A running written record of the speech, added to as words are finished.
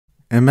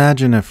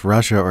Imagine if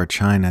Russia or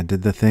China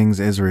did the things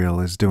Israel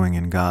is doing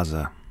in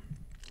Gaza.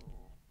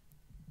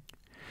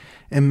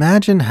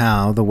 Imagine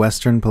how the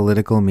Western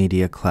political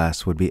media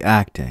class would be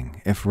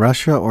acting if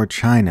Russia or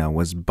China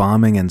was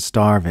bombing and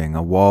starving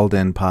a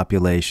walled-in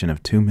population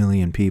of 2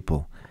 million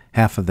people,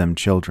 half of them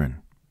children.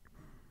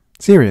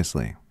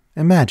 Seriously,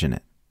 imagine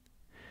it.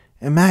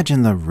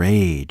 Imagine the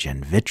rage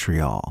and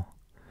vitriol.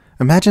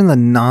 Imagine the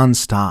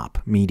non-stop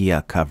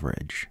media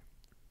coverage.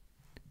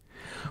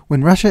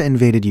 When Russia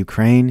invaded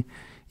Ukraine,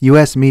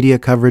 U.S. media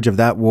coverage of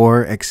that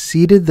war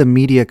exceeded the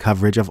media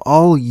coverage of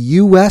all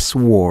U.S.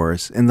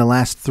 wars in the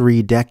last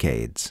 3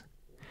 decades.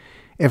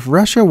 If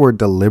Russia were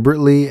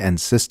deliberately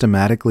and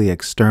systematically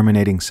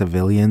exterminating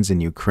civilians in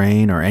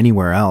Ukraine or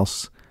anywhere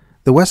else,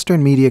 the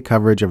Western media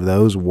coverage of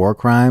those war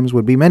crimes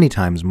would be many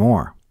times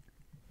more.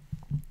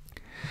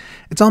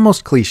 It's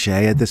almost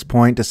cliché at this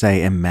point to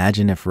say,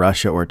 imagine if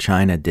Russia or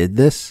China did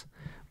this.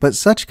 But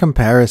such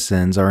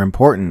comparisons are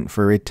important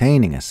for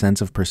retaining a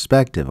sense of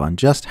perspective on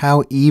just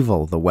how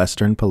evil the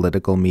Western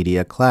political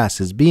media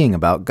class is being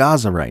about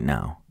Gaza right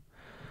now.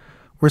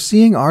 We're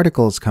seeing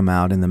articles come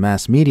out in the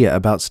mass media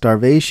about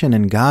starvation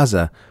in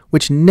Gaza,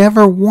 which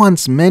never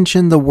once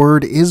mentioned the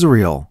word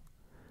Israel.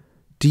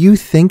 Do you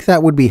think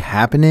that would be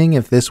happening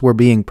if this were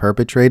being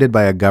perpetrated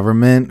by a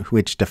government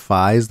which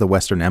defies the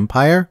Western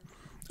Empire?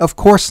 Of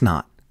course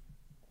not.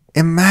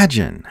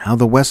 Imagine how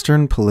the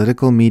Western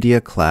political media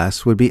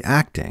class would be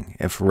acting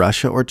if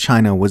Russia or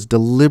China was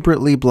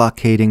deliberately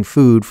blockading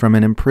food from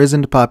an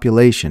imprisoned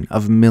population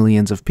of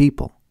millions of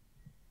people.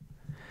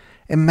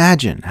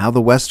 Imagine how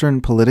the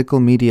Western political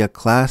media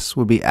class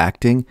would be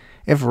acting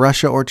if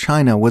Russia or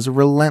China was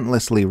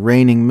relentlessly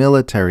raining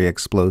military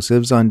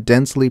explosives on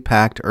densely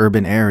packed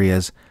urban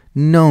areas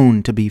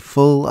known to be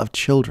full of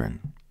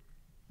children.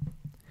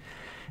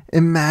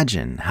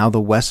 Imagine how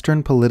the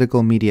Western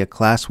political media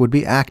class would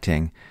be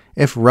acting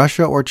if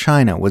Russia or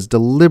China was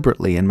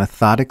deliberately and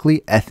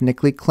methodically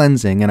ethnically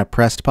cleansing an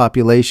oppressed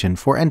population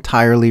for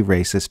entirely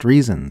racist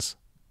reasons.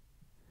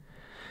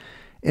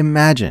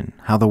 Imagine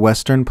how the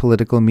Western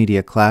political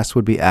media class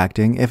would be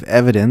acting if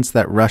evidence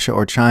that Russia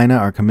or China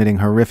are committing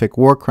horrific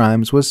war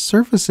crimes was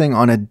surfacing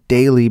on a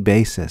daily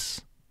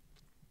basis.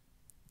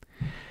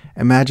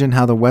 Imagine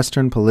how the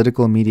Western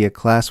political media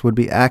class would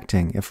be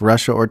acting if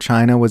Russia or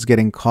China was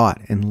getting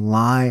caught in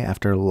lie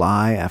after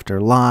lie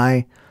after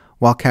lie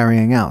while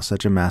carrying out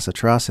such a mass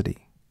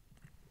atrocity.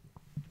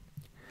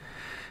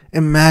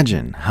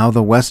 Imagine how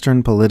the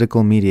Western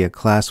political media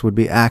class would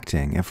be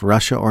acting if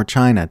Russia or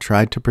China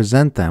tried to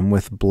present them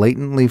with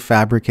blatantly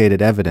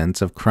fabricated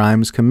evidence of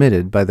crimes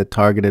committed by the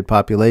targeted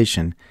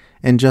population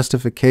in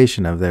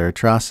justification of their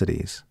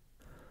atrocities.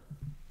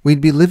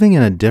 We'd be living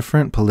in a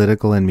different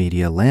political and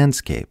media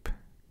landscape.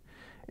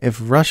 If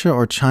Russia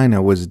or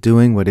China was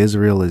doing what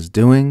Israel is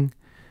doing,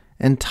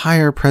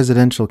 entire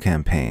presidential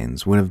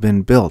campaigns would have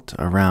been built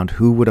around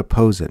who would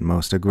oppose it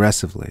most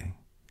aggressively.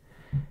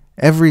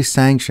 Every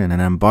sanction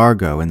and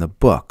embargo in the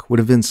book would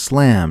have been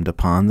slammed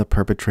upon the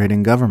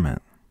perpetrating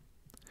government.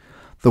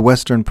 The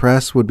Western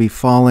press would be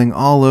falling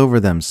all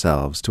over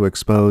themselves to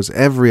expose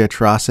every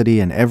atrocity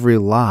and every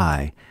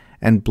lie,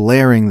 and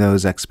blaring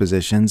those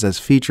expositions as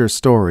feature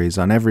stories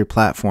on every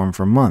platform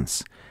for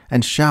months,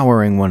 and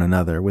showering one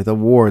another with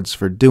awards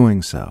for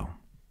doing so.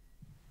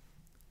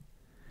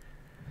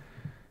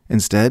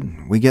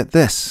 Instead, we get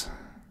this.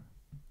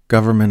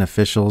 Government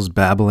officials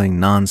babbling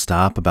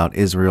nonstop about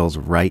Israel's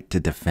right to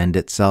defend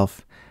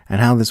itself, and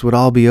how this would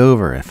all be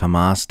over if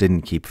Hamas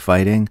didn't keep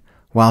fighting,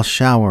 while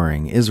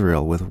showering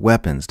Israel with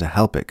weapons to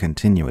help it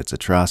continue its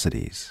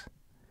atrocities.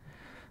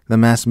 The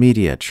mass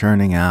media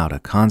churning out a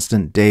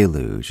constant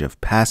deluge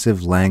of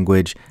passive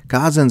language,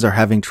 Gazans are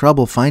having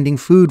trouble finding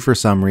food for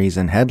some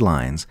reason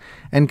headlines,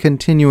 and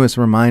continuous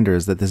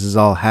reminders that this is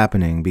all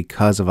happening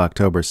because of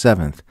October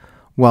 7th,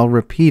 while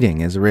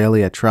repeating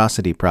Israeli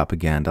atrocity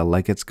propaganda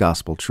like it's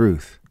gospel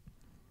truth.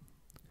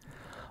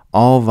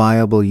 All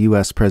viable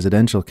U.S.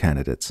 presidential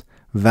candidates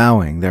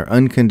vowing their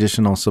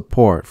unconditional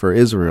support for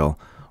Israel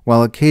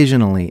while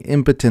occasionally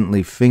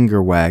impotently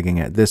finger-wagging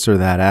at this or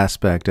that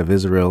aspect of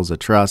Israel's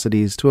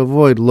atrocities to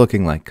avoid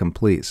looking like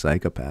complete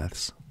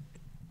psychopaths.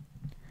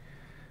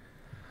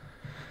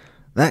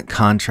 That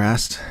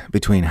contrast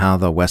between how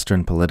the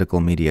Western political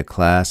media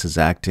class is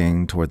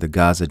acting toward the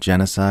Gaza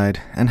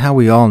genocide and how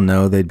we all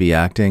know they'd be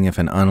acting if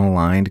an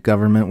unaligned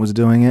government was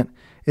doing it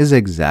is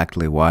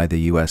exactly why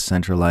the U.S.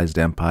 centralized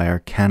empire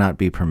cannot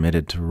be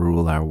permitted to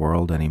rule our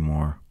world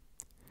anymore.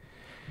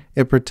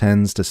 It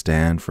pretends to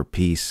stand for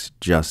peace,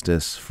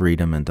 justice,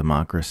 freedom, and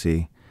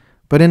democracy,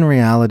 but in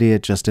reality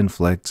it just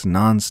inflicts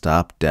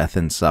non-stop death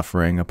and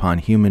suffering upon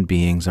human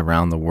beings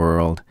around the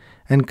world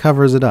and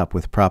covers it up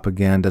with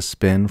propaganda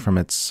spin from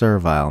its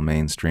servile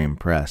mainstream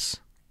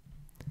press.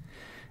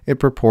 It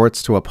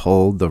purports to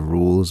uphold the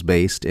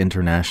rules-based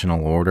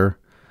international order,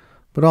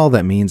 but all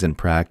that means in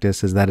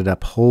practice is that it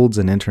upholds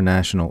an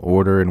international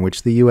order in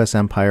which the U.S.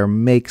 empire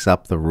makes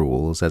up the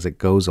rules as it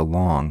goes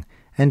along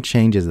and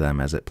changes them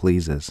as it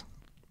pleases.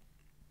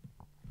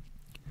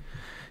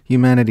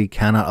 Humanity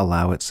cannot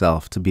allow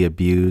itself to be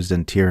abused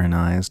and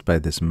tyrannized by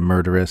this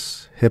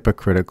murderous,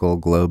 hypocritical,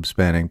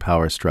 globe-spanning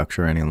power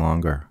structure any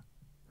longer.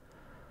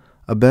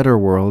 A better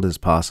world is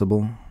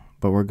possible,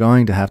 but we're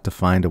going to have to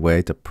find a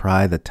way to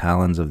pry the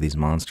talons of these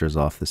monsters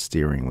off the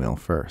steering wheel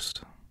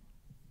first.